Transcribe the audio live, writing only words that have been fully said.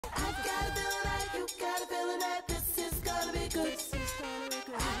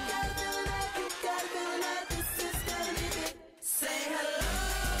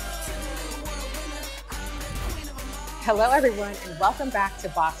Hello, everyone, and welcome back to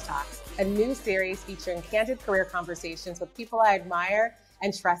Boss Talks, a new series featuring candid career conversations with people I admire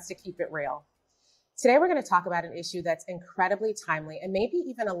and trust to keep it real. Today, we're going to talk about an issue that's incredibly timely and maybe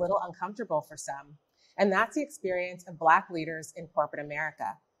even a little uncomfortable for some, and that's the experience of Black leaders in corporate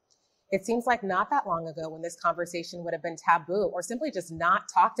America. It seems like not that long ago when this conversation would have been taboo or simply just not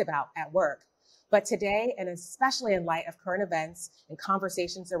talked about at work. But today, and especially in light of current events and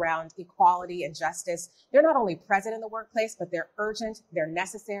conversations around equality and justice, they're not only present in the workplace, but they're urgent, they're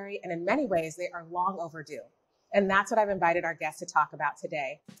necessary, and in many ways, they are long overdue. And that's what I've invited our guests to talk about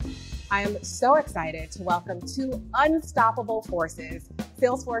today. I am so excited to welcome two unstoppable forces,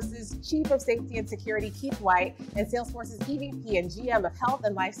 Salesforce's Chief of Safety and Security, Keith White, and Salesforce's EVP and GM of Health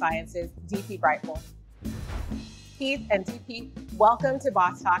and Life Sciences, DP Brightful. Keith and DP, welcome to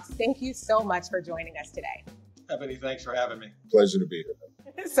Boss Talks. Thank you so much for joining us today. Ebony, thanks for having me. Pleasure to be here.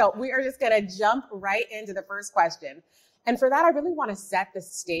 So we are just going to jump right into the first question. And for that, I really want to set the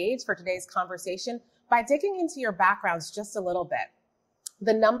stage for today's conversation by digging into your backgrounds just a little bit.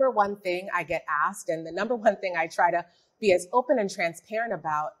 The number one thing I get asked, and the number one thing I try to be as open and transparent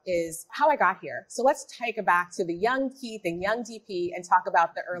about, is how I got here. So let's take it back to the young Keith and young DP and talk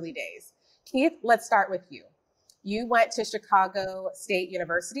about the early days. Keith, let's start with you. You went to Chicago State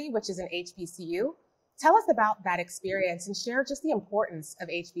University, which is an HBCU. Tell us about that experience and share just the importance of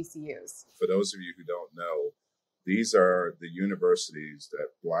HBCUs. For those of you who don't know, these are the universities that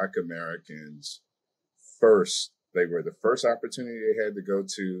Black Americans they were the first opportunity they had to go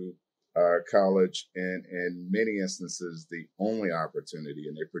to college, and in many instances, the only opportunity.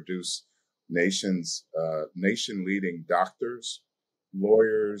 And they produce nation-leading doctors,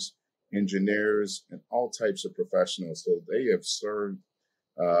 lawyers, engineers, and all types of professionals. So they have served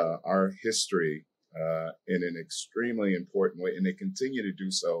our history in an extremely important way, and they continue to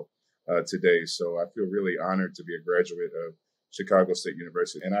do so today. So I feel really honored to be a graduate of Chicago State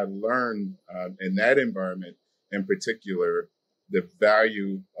University. And I learned in that environment in particular the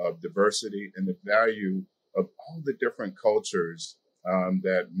value of diversity and the value of all the different cultures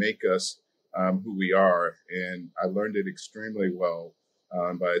that make us who we are. And I learned it extremely well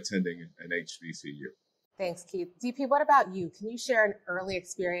by attending an HBCU. Thanks, Keith. DP, what about you? Can you share an early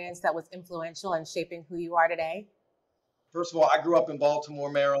experience that was influential in shaping who you are today? First of all, I grew up in Baltimore,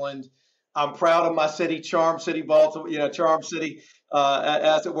 Maryland. I'm proud of my city, Charm City, Baltimore, Charm City,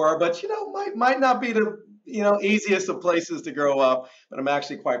 as it were. But, might not be the, easiest of places to grow up. But I'm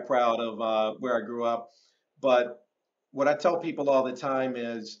actually quite proud of where I grew up. But what I tell people all the time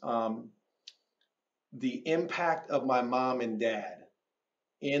is the impact of my mom and dad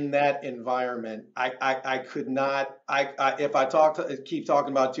in that environment. I could not, if I keep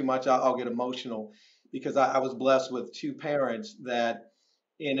talking about it too much, I'll get emotional, because I was blessed with two parents that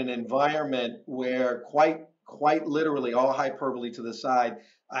in an environment where quite literally, all hyperbole to the side,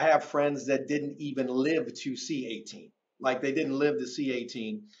 I have friends that didn't even live to see 18. Like they didn't live to see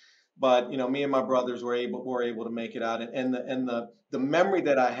 18. But, me and my brothers were able to make it out. And the memory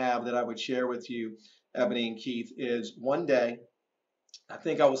that I have that I would share with you, Ebony and Keith, is one day, I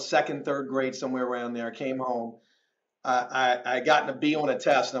think I was second, third grade, somewhere around there. I came home. I got a B on a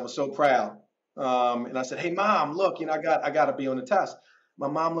test, and I was so proud. And I said, "Hey, Mom, look, I got a B on the test." My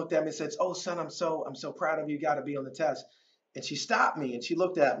mom looked at me and said, "Oh, son, I'm so proud of you. You got a B on the test." And she stopped me and she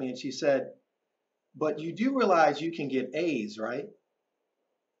looked at me and she said, "But you do realize you can get A's, right?"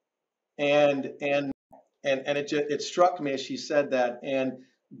 And it struck me as she said that, and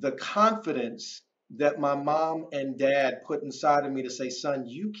the confidence that my mom and dad put inside of me to say, "Son,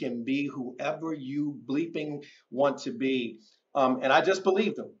 you can be whoever you bleeping want to be." And I just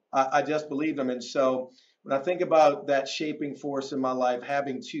believed them. I just believed them. And so when I think about that shaping force in my life,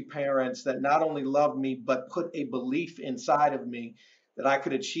 having two parents that not only loved me, but put a belief inside of me that I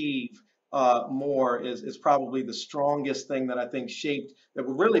could achieve more is probably the strongest thing that I think shaped, that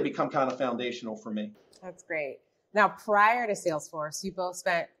would really become kind of foundational for me. That's great. Now, prior to Salesforce, you both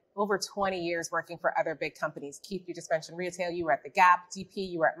spent over 20 years working for other big companies. Keith, you just mentioned retail. You were at the Gap. DP,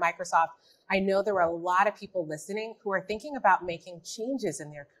 you were at Microsoft. I know there were a lot of people listening who are thinking about making changes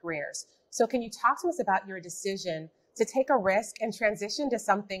in their careers. So can you talk to us about your decision to take a risk and transition to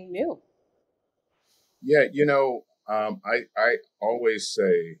something new? Yeah, I always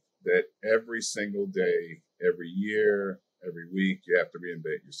say that every single day, every year, every week, you have to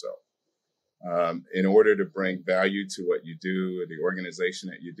reinvent yourself. In order to bring value to what you do, the organization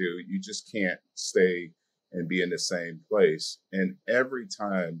that you do, you just can't stay and be in the same place. And every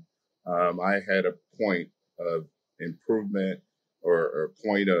time I had a point of improvement or a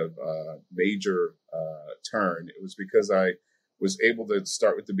point of major turn, it was because I was able to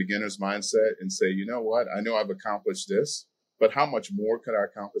start with the beginner's mindset and say, you know what, I know I've accomplished this, but how much more could I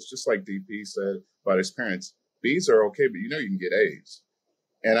accomplish? Just like DP said about his parents, B's are okay, but you know you can get A's.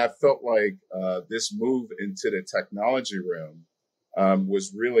 And I felt like this move into the technology realm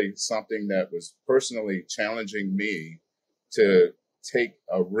was really something that was personally challenging me to take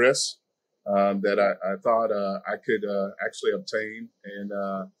a risk that I thought I could actually obtain and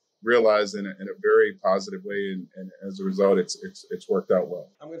realize in a very positive way. And as a result, it's worked out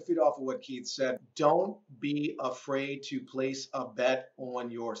well. I'm going to feed off of what Keith said. Don't be afraid to place a bet on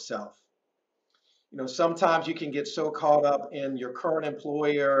yourself. You know, sometimes you can get so caught up in your current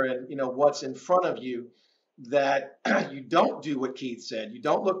employer and, you know, what's in front of you that you don't do what Keith said. You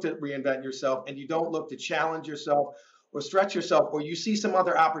don't look to reinvent yourself, and you don't look to challenge yourself or stretch yourself, or you see some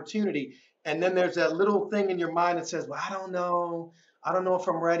other opportunity. And then there's that little thing in your mind that says, well, I don't know. I don't know if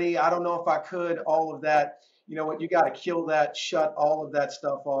I'm ready. I don't know if I could, all of that. You know what? You got to kill that, shut all of that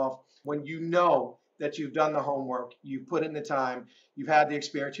stuff off. When you know that you've done the homework, you've put in the time, you've had the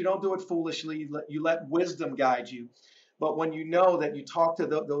experience, you don't do it foolishly, you let wisdom guide you. But when you know that you talk to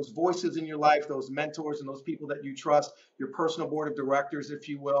those voices in your life, those mentors and those people that you trust, your personal board of directors, if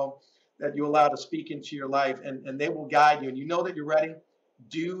you will, that you allow to speak into your life, and they will guide you, and you know that you're ready,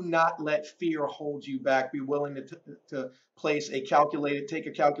 do not let fear hold you back. Be willing to take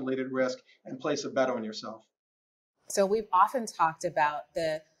a calculated risk and place a bet on yourself. So we've often talked about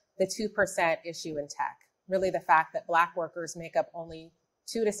the 2% issue in tech, really the fact that Black workers make up only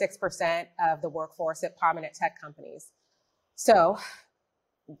 2 to 6% of the workforce at prominent tech companies. So,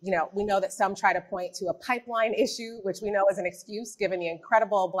 you know, we know that some try to point to a pipeline issue, which we know is an excuse given the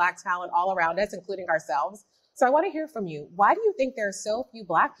incredible Black talent all around us, including ourselves. So I want to hear from you. Why do you think there are so few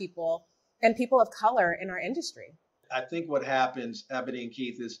Black people and people of color in our industry? I think what happens, Ebony and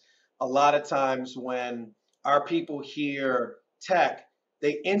Keith, is a lot of times when our people hear tech,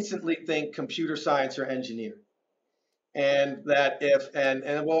 they instantly think computer science or engineer. And that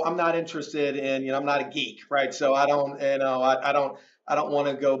well, I'm not interested in, you know, I'm not a geek, right? So I don't, you know, I don't want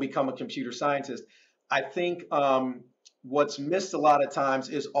to go become a computer scientist. I think what's missed a lot of times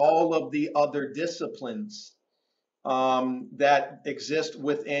is all of the other disciplines that exist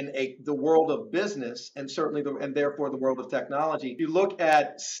within the world of business, and certainly and therefore the world of technology. If you look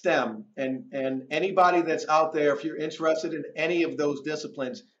at STEM and anybody that's out there, if you're interested in any of those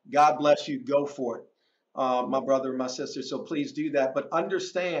disciplines, God bless you, go for it. My brother and my sister, so please do that. But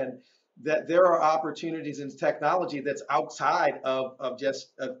understand that there are opportunities in technology that's outside of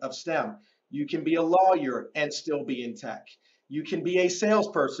just of STEM. You can be a lawyer and still be in tech. You can be a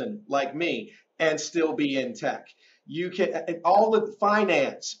salesperson like me and still be in tech. You can, all of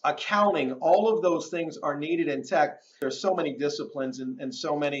finance, accounting, all of those things are needed in tech. There's so many disciplines and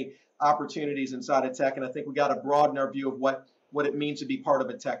so many opportunities inside of tech. And I think we got to broaden our view of what it means to be part of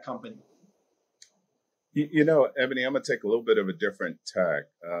a tech company. You know, Ebony, I'm going to take a little bit of a different tack.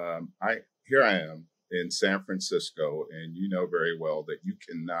 Here I am in San Francisco, and you know very well that you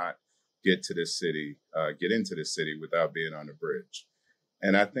cannot get into the city without being on a bridge.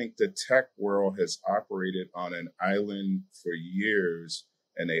 And I think the tech world has operated on an island for years,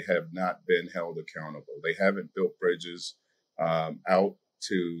 and they have not been held accountable. They haven't built bridges out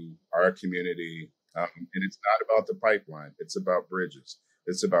to our community. And it's not about the pipeline. It's about bridges.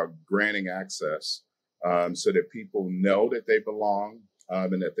 It's about granting access so that people know that they belong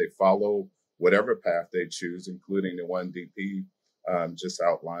and that they follow whatever path they choose, including the one DP just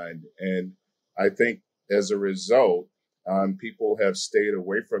outlined. And I think as a result, people have stayed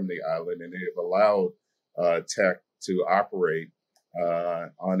away from the island, and they have allowed tech to operate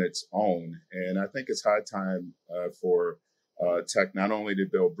on its own. And I think it's high time for tech not only to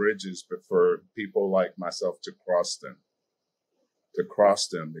build bridges, but for people like myself to cross them, to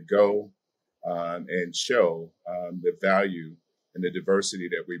go and show the value and the diversity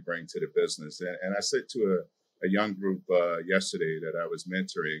that we bring to the business. And I said to a young group yesterday that I was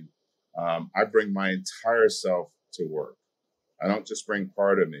mentoring, I bring my entire self to work. I don't just bring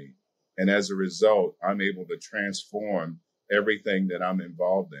part of me. And as a result, I'm able to transform everything that I'm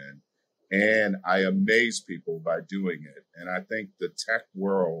involved in. And I amaze people by doing it. And I think the tech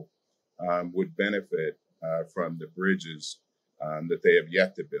world would benefit from the bridges that they have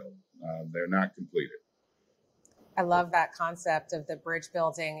yet to build. They're not completed. I love that concept of the bridge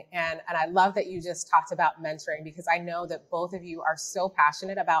building. And I love that you just talked about mentoring, because I know that both of you are so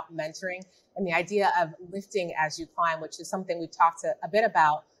passionate about mentoring and the idea of lifting as you climb, which is something we've talked a bit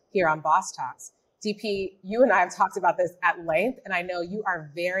about here on Boss Talks. DP, you and I have talked about this at length, and I know you are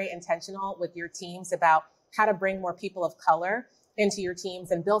very intentional with your teams about how to bring more people of color into your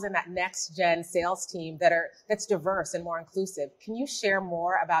teams and building that next gen sales team that's diverse and more inclusive. Can you share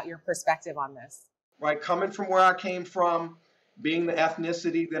more about your perspective on this? Right, coming from where I came from, being the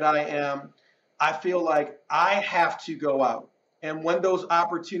ethnicity that I am, I feel like I have to go out. And when those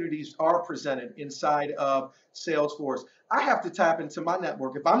opportunities are presented inside of Salesforce, I have to tap into my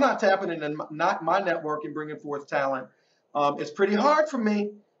network. If I'm not tapping into not my network and bringing forth talent, it's pretty hard for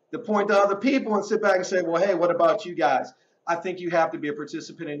me to point to other people and sit back and say, well, hey, what about you guys? I think you have to be a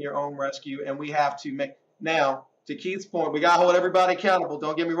participant in your own rescue, and we have to make, now, to Keith's point, we got to hold everybody accountable.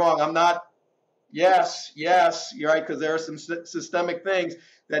 Don't get me wrong. I'm not, yes, you're right, because there are some systemic things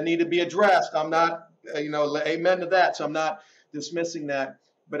that need to be addressed. I'm not, amen to that. So I'm not dismissing that.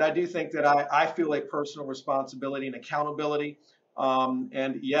 But I do think that I feel a personal responsibility and accountability.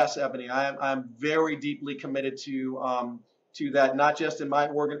 And yes, Ebony, I'm very deeply committed to that, not just in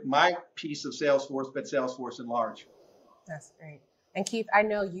my piece of Salesforce, but Salesforce in large. That's great. And Keith, I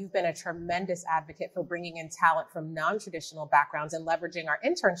know you've been a tremendous advocate for bringing in talent from non-traditional backgrounds and leveraging our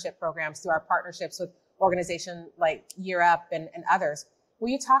internship programs through our partnerships with organizations like Year Up and others. Will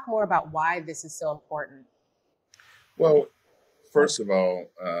you talk more about why this is so important? Well, first of all,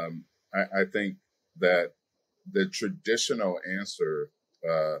 I think that the traditional answer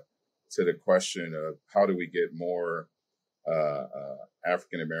to the question of how do we get more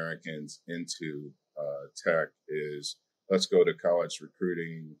African Americans into tech is, let's go to college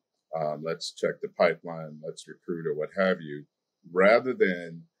recruiting, let's check the pipeline, let's recruit or what have you, rather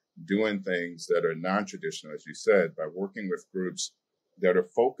than doing things that are non-traditional, as you said, by working with groups that are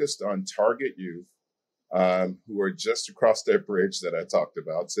focused on target youth who are just across that bridge that I talked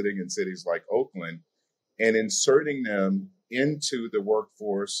about, sitting in cities like Oakland, and inserting them into the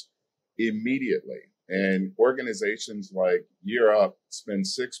workforce immediately. And organizations like Year Up spend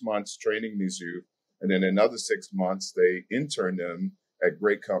 6 months training these youth, and then another 6 months, they intern them at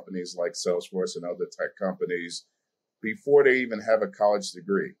great companies like Salesforce and other tech companies before they even have a college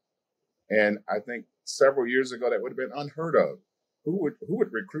degree. And I think several years ago, that would have been unheard of. Who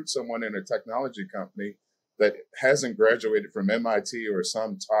would recruit someone in a technology company that hasn't graduated from MIT or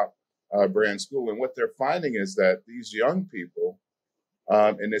some top brand school? And what they're finding is that these young people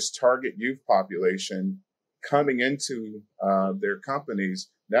in this target youth population coming into their companies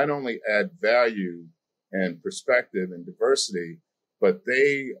not only add value and perspective and diversity, but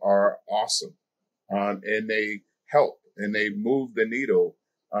they are awesome. And they help and they move the needle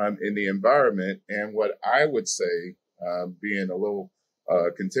in the environment. And what I would say, being a little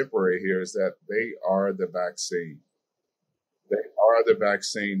contemporary here, is that they are the vaccine. They are the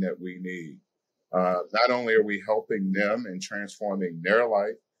vaccine that we need. Not only are we helping them and transforming their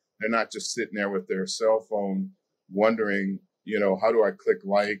life, they're not just sitting there with their cell phone wondering, how do I click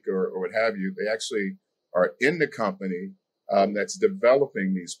like or what have you. They actually are in the company that's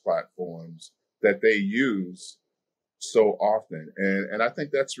developing these platforms that they use so often. And I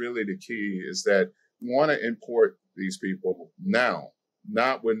think that's really the key, is that we want to import these people now,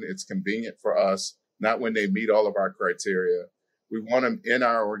 not when it's convenient for us, not when they meet all of our criteria. We want them in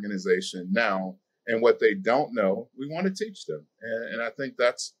our organization now. And what they don't know, we want to teach them. And I think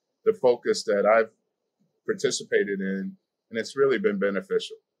that's the focus that I've participated in, and it's really been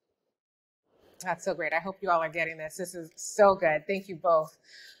beneficial. That's so great. I hope you all are getting this. This is so good. Thank you both.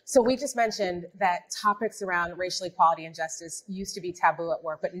 So we just mentioned that topics around racial equality and justice used to be taboo at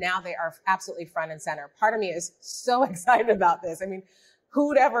work, but now they are absolutely front and center. Part of me is so excited about this. I mean,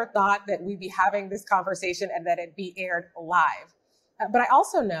 who'd ever thought that we'd be having this conversation and that it'd be aired live? But I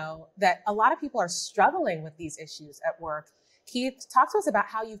also know that a lot of people are struggling with these issues at work. Keith, talk to us about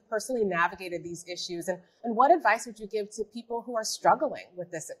how you've personally navigated these issues and what advice would you give to people who are struggling with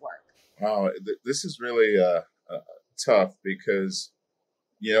this at work? Wow, this is really tough because,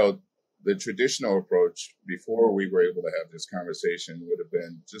 the traditional approach before we were able to have this conversation would have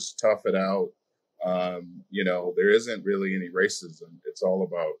been just tough it out. There isn't really any racism. It's all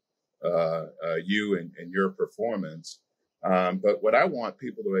about you and your performance. But what I want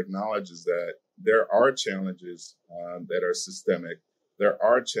people to acknowledge is that there are challenges that are systemic. There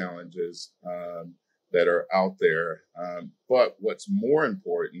are challenges that are out there. But what's more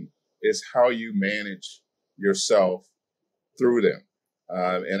important is how you manage yourself through them.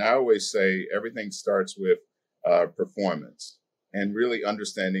 And I always say everything starts with performance and really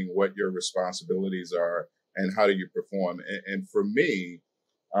understanding what your responsibilities are and how do you perform. And for me,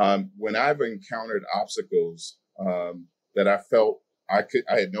 when I've encountered obstacles that I felt I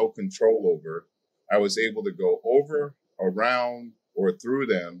had no control over, I was able to go over, around, or through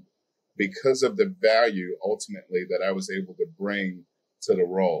them because of the value ultimately that I was able to bring to the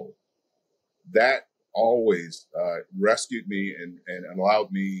role. That always rescued me and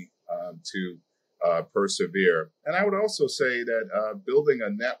allowed me to persevere. And I would also say that building a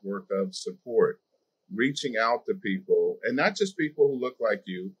network of support, reaching out to people, and not just people who look like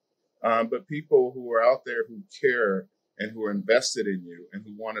you, but people who are out there who care and who are invested in you and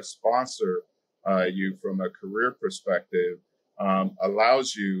who want to sponsor you from a career perspective,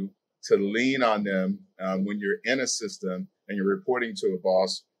 allows you to lean on them when you're in a system and you're reporting to a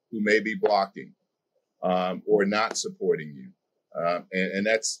boss who may be blocking or not supporting you. And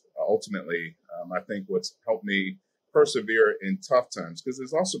that's ultimately, I think, what's helped me persevere in tough times, because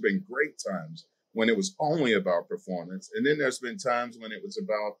there's also been great times when it was only about performance. And then there's been times when it was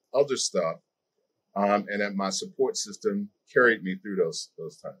about other stuff, and that my support system carried me through those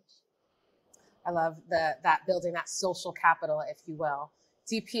times. I love that building that social capital, if you will.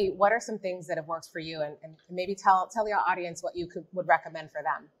 DP, what are some things that have worked for you? And maybe tell your audience what you would recommend for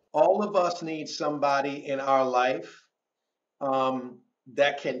them. All of us need somebody in our life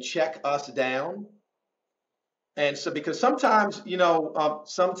that can check us down. And so, because sometimes,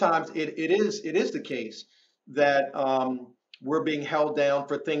 sometimes it is the case that we're being held down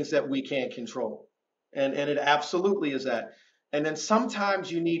for things that we can't control. And it absolutely is that. And then sometimes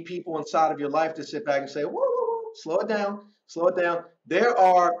you need people inside of your life to sit back and say, whoa, whoa, whoa, slow it down, slow it down.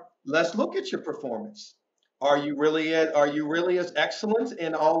 Let's look at your performance. Are you really as excellent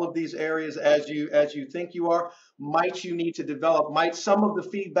in all of these areas as you think you are? Might you need to develop? Might some of the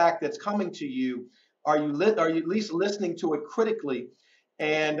feedback that's coming to you, are you at least listening to it critically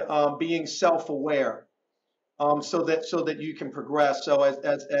and being self-aware, so that you can progress? So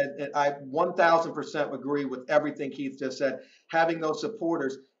as I 1000% agree with everything Keith just said. Having those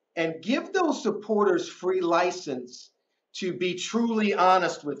supporters, and give those supporters free license to be truly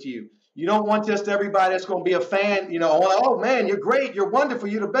honest with you. You don't want just everybody that's going to be a fan, oh man, you're great, you're wonderful,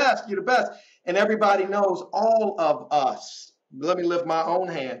 you're the best. And everybody knows all of us, let me lift my own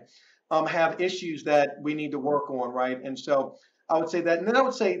hand, have issues that we need to work on, right? And so I would say that. And then I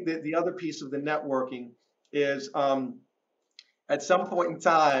would say that the other piece of the networking is at some point in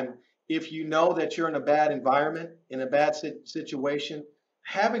time, if you know that you're in a bad environment, in a bad situation,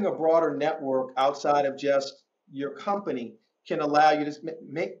 having a broader network outside of just your company can allow you to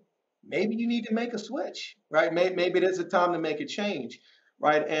maybe you need to make a switch, right? Maybe it is a time to make a change,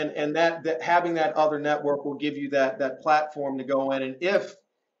 right? And that having that other network will give you that platform to go in. And if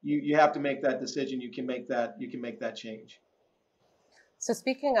you have to make that decision, you can make that change. So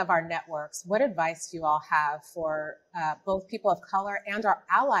speaking of our networks, what advice do you all have for both people of color and our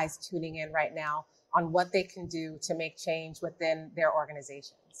allies tuning in right now on what they can do to make change within their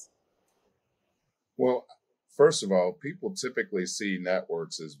organizations? Well, first of all, people typically see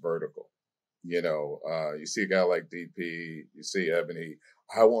networks as vertical. You see a guy like DP, you see Ebony.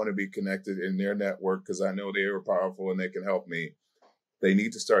 I want to be connected in their network because I know they are powerful and they can help me. They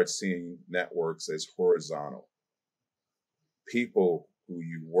need to start seeing networks as horizontal. People who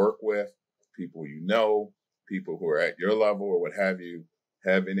you work with, people people who are at your level or what have you,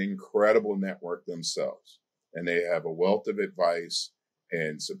 have an incredible network themselves. And they have a wealth of advice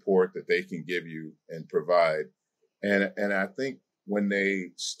and support that they can give you and provide. And I think when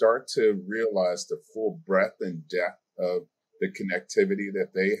they start to realize the full breadth and depth of the connectivity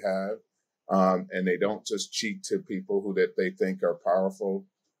that they have, and they don't just cheat to people that they think are powerful,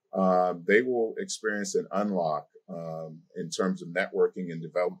 they will experience an unlock in terms of networking and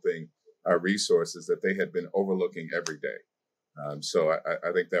developing resources that they had been overlooking every day. So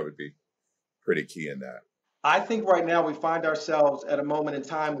I think that would be pretty key in that. I think right now we find ourselves at a moment in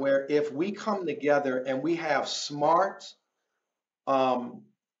time where if we come together and we have smart,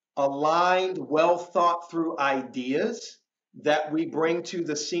 aligned, well thought through ideas that we bring to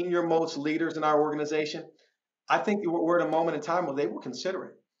the senior most leaders in our organization, I think we're at a moment in time where they will consider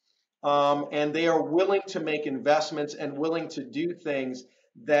it. And they are willing to make investments and willing to do things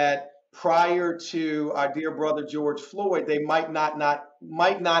that prior to our dear brother George Floyd, they might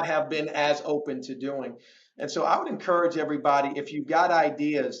not have been as open to doing. And so I would encourage everybody, if you've got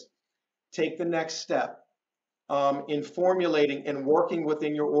ideas, take the next step in formulating and working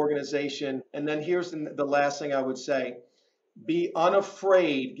within your organization. And then here's the last thing I would say: be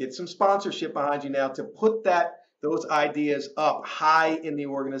unafraid, get some sponsorship behind you now to put those ideas up high in the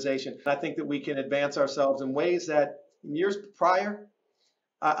organization. I think that we can advance ourselves in ways that in years prior,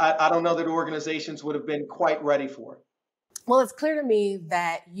 I don't know that organizations would have been quite ready for. Well, it's clear to me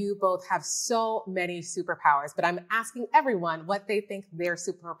that you both have so many superpowers, but I'm asking everyone what they think their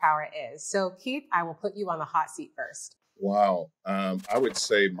superpower is. So Keith, I will put you on the hot seat first. Wow. I would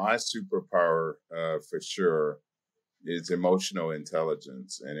say my superpower for sure is emotional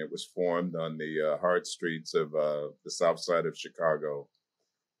intelligence, and it was formed on the hard streets of the South Side of Chicago,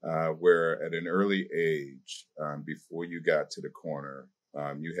 where at an early age, before you got to the corner,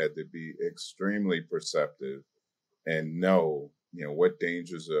 you had to be extremely perceptive and know, what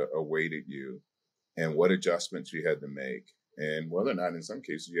dangers awaited you and what adjustments you had to make, and whether or not, in some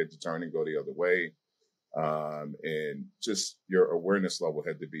cases, you had to turn and go the other way. And just your awareness level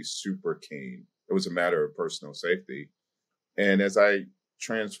had to be super keen. It was a matter of personal safety. And as I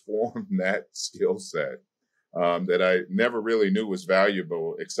transformed that skill set, that I never really knew was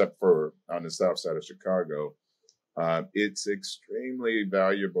valuable, except for on the South Side of Chicago, it's extremely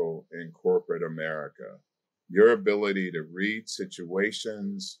valuable in corporate America. Your ability to read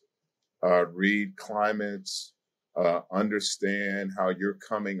situations, read climates, understand how you're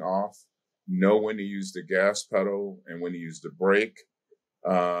coming off, know when to use the gas pedal and when to use the brake.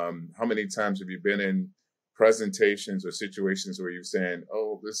 How many times have you been in presentations or situations where you're saying,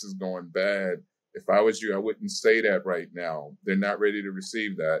 oh, this is going bad. If I was you, I wouldn't say that right now. They're not ready to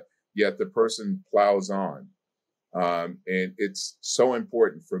receive that. Yet the person plows on. And it's so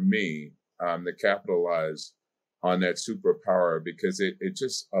important for me to capitalize on that superpower, because it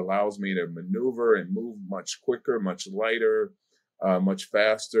just allows me to maneuver and move much quicker, much lighter, much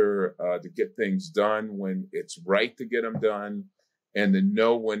faster, to get things done when it's right to get them done, and to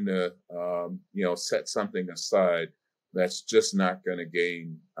know when to, set something aside that's just not going to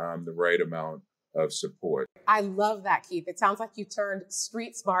gain the right amount of support. I love that, Keith. It sounds like you turned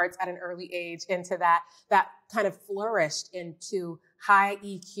street smarts at an early age into that kind of flourished into high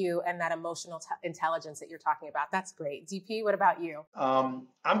EQ and that emotional intelligence that you're talking about. That's great. DP, what about you?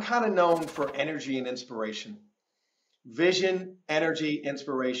 I'm kind of known for energy and inspiration. Vision, energy,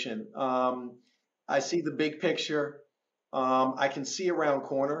 inspiration. I see the big picture. I can see around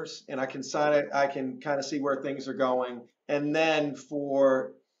corners, and I can kind of see where things are going. And then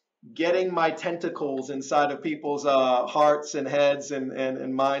for getting my tentacles inside of people's hearts and heads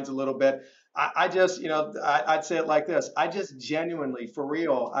and minds a little bit, I just, I'd say it like this. I just genuinely, for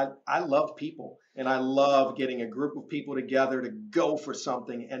real, I love people, and I love getting a group of people together to go for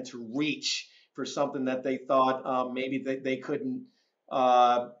something and to reach for something that they thought maybe they couldn't.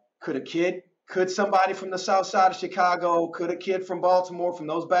 Could somebody from the South Side of Chicago, could a kid from Baltimore, from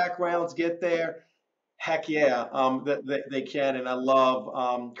those backgrounds get there? Heck yeah, they can. And I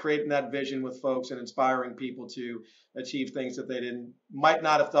love creating that vision with folks and inspiring people to achieve things that they might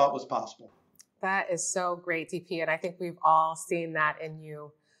not have thought was possible. That is so great, DP. And I think we've all seen that in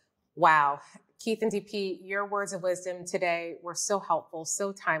you. Wow. Keith and DP, your words of wisdom today were so helpful,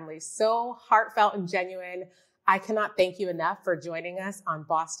 so timely, so heartfelt and genuine. I cannot thank you enough for joining us on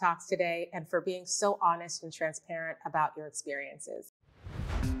Boss Talks today and for being so honest and transparent about your experiences.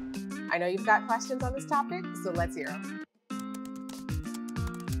 I know you've got questions on this topic, so let's hear them.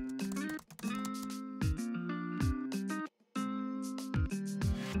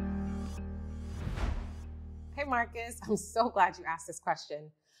 Hey, Marcus, I'm so glad you asked this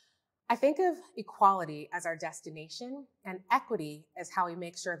question. I think of equality as our destination and equity as how we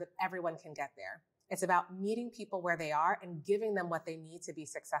make sure that everyone can get there. It's about meeting people where they are and giving them what they need to be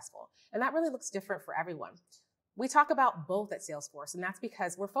successful. And that really looks different for everyone. We talk about both at Salesforce, and that's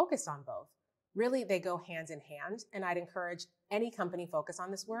because we're focused on both. Really, they go hand in hand, and I'd encourage any company focused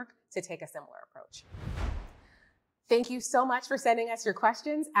on this work to take a similar approach. Thank you so much for sending us your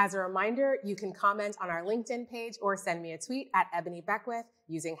questions. As a reminder, you can comment on our LinkedIn page or send me a tweet at Ebony Beckwith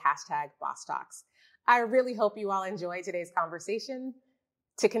using #BossTalks. I really hope you all enjoyed today's conversation.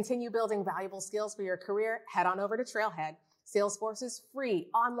 To continue building valuable skills for your career, head on over to Trailhead, Salesforce's free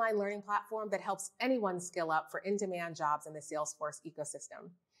online learning platform that helps anyone skill up for in-demand jobs in the Salesforce ecosystem.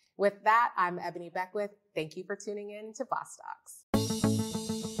 With that, I'm Ebony Beckwith. Thank you for tuning in to Boss Talks.